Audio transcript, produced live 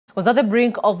was at the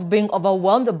brink of being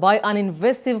overwhelmed by an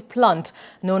invasive plant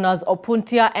known as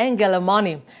Opuntia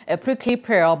engelmani, a prickly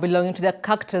pear belonging to the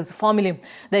cactus family.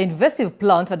 The invasive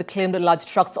plant had claimed large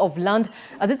tracts of land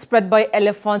as it spread by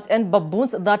elephants and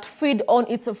baboons that feed on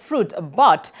its fruit.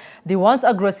 But the once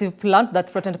aggressive plant that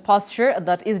threatened pasture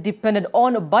that is depended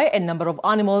on by a number of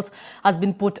animals has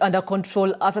been put under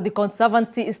control after the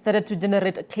Conservancy started to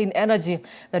generate clean energy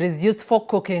that is used for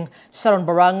cooking. Sharon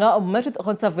Baranga met with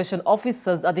conservation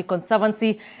officers at the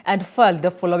Conservancy and filed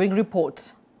the following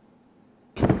report.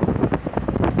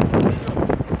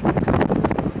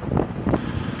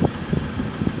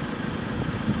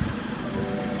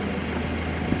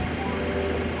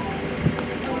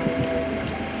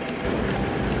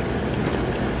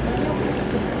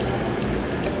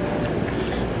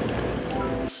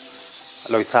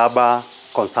 Loisaba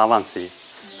Conservancy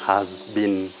has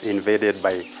been invaded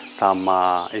by some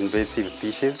invasive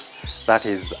species, that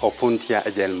is Opuntia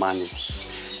engelmani.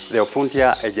 The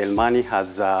Opuntia engelmani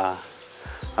has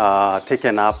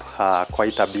taken up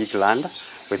quite a big land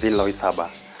within Loisaba.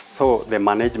 So the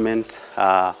management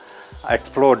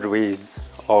explored ways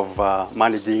of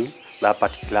managing that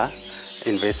particular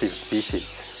invasive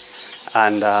species.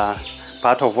 And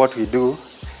part of what we do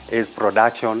is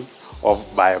production of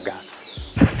biogas.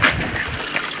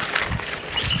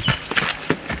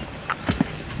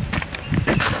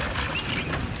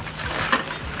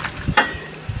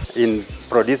 In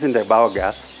producing the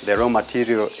biogas, the raw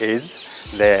material is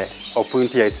the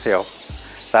opuntia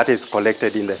itself that is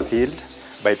collected in the field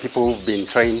by people who've been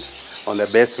trained on the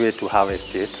best way to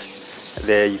harvest it.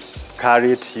 They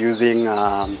carry it using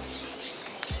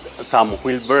some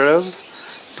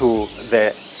wheelbarrows to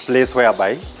the place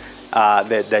whereby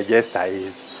the digester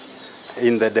is.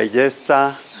 In the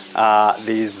digester,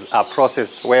 there is a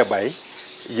process whereby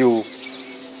you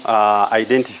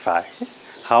identify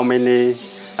how many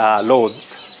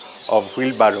loads of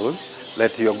wheelbarrows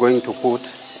that you're going to put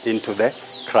into the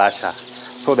crusher.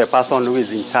 So the person who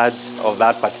is in charge of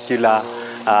that particular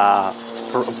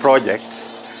project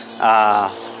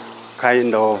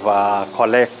kind of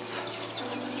collects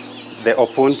the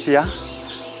opuntia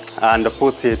and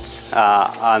puts it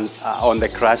on the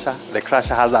crusher. The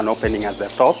crusher has an opening at the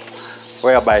top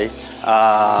whereby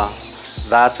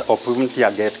that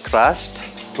opuntia gets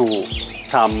crushed to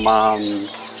some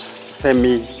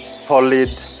semi-solid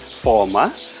form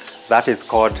that is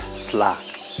called slag.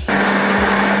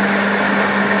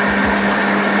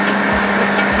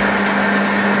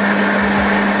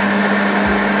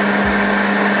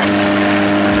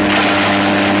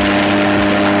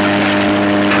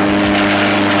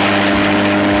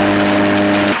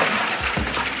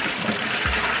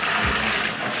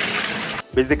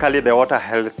 Basically, the water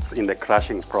helps in the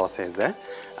crushing process.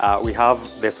 We have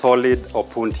the solid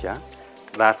opuntia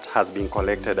that has been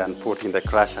collected and put in the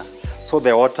crusher. So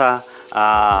the water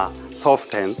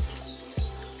softens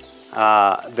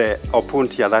the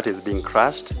opuntia that is being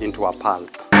crushed into a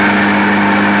pulp.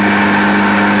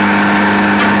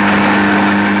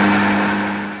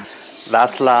 That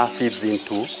slag feeds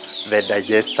into the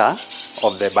digester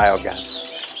of the biogas.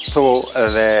 So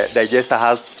the digester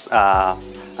has a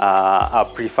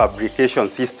prefabrication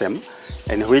system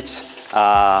in which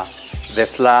the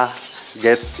slag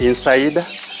gets inside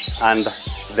and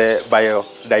the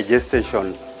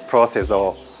biodigestion process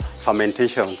or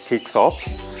fermentation kicks off.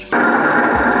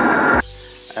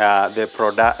 The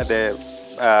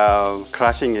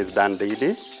crushing is done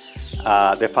daily.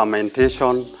 The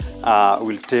fermentation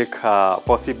will take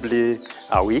possibly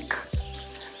a week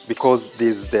because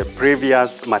this is the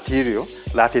previous material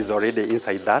that is already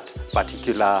inside that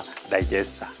particular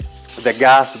digester. The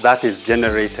gas that is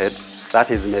generated, that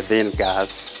is methane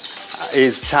gas,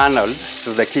 is channeled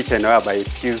to the kitchen whereby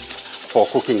it's used for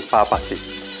cooking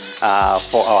purposes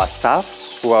for our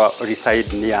staff who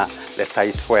reside near the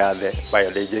site where the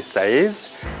biodigester is.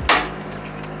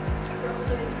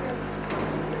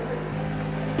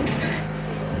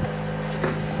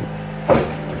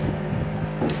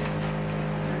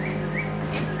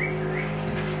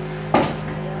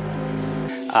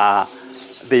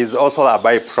 There is also a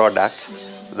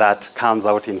byproduct that comes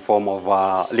out in form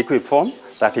of liquid form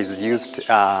that is used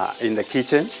in the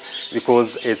kitchen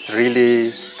because it's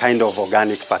really kind of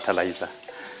organic fertilizer.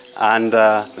 And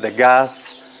the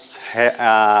gas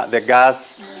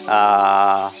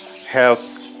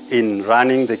helps in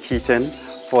running the kitchen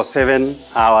for 7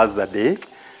 hours a day,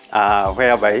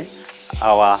 whereby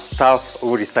our staff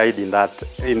who reside in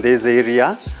this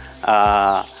area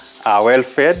are well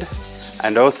fed,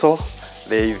 and also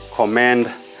they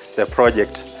commend the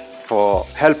project for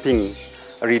helping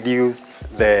reduce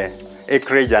the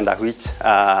acreage under which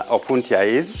opuntia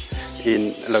is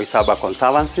in Loisaba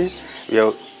Conservancy. We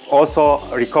also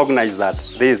recognize that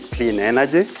there is clean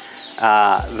energy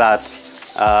that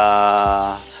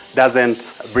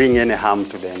doesn't bring any harm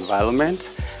to the environment.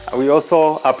 We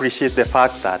also appreciate the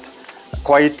fact that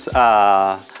quite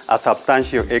a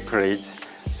substantial acreage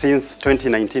since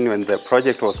 2019 when the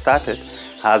project was started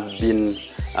has been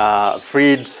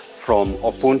freed from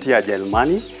opuntia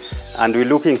gelmani, and we're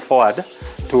looking forward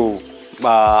to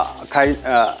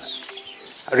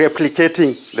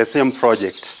replicating the same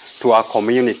project to our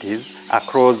communities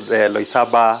across the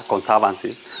Loisaba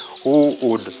Conservancies, who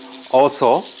would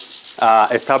also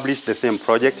establish the same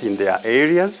project in their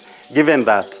areas, given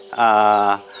that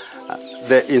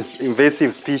the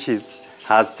invasive species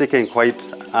has taken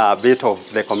quite a bit of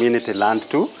the community land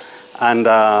too, and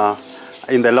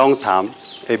in the long term,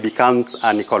 it becomes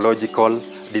an ecological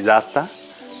disaster,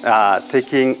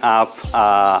 taking up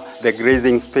the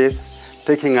grazing space,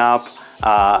 taking up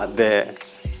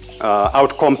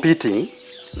outcompeting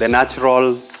the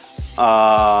natural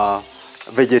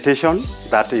vegetation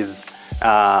that is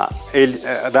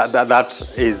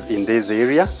in this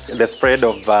area. The spread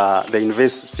of the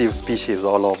invasive species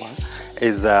all over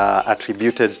is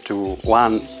attributed to,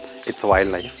 one, its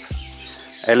wildlife.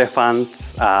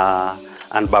 Elephants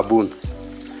and baboons,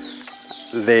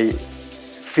 they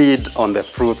feed on the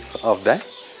fruits of the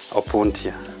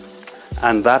opuntia.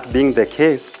 And that being the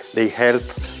case, they help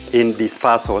in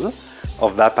dispersal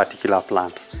of that particular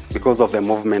plant because of the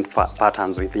movement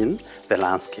patterns within the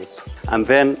landscape. And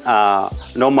then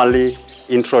normally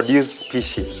introduced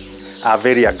species are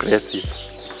very aggressive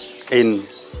in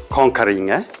conquering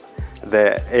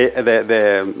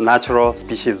the natural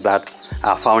species that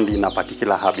are found in a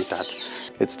particular habitat.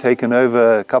 It's taken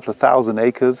over a couple of thousand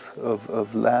acres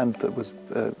of land that was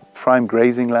prime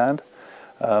grazing land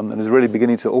and is really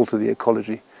beginning to alter the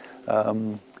ecology.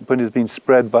 Opuntia has been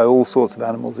spread by all sorts of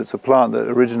animals. It's a plant that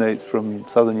originates from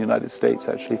southern United States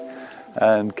actually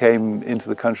and came into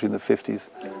the country in the 50s.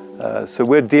 So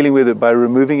we're dealing with it by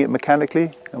removing it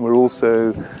mechanically, and we're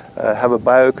also have a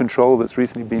biocontrol that's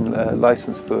recently been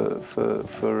licensed for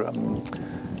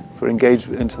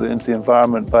engagement into the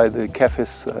environment by the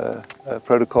Cactus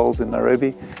protocols in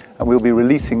Nairobi, and we'll be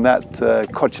releasing that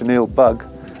cochineal bug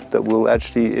that will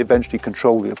actually eventually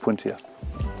control the opuntia.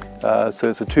 So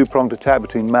it's a two-pronged attack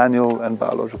between manual and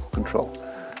biological control.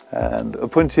 And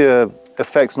opuntia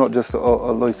affects not just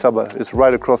Loisaba, it's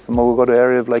right across the Mogogodo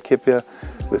area of Laikipia.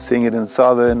 We're seeing it in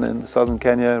Sava in southern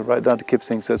Kenya, right down to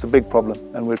Kipsing, so it's a big problem,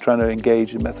 and we're trying to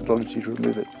engage in methodology to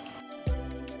remove it.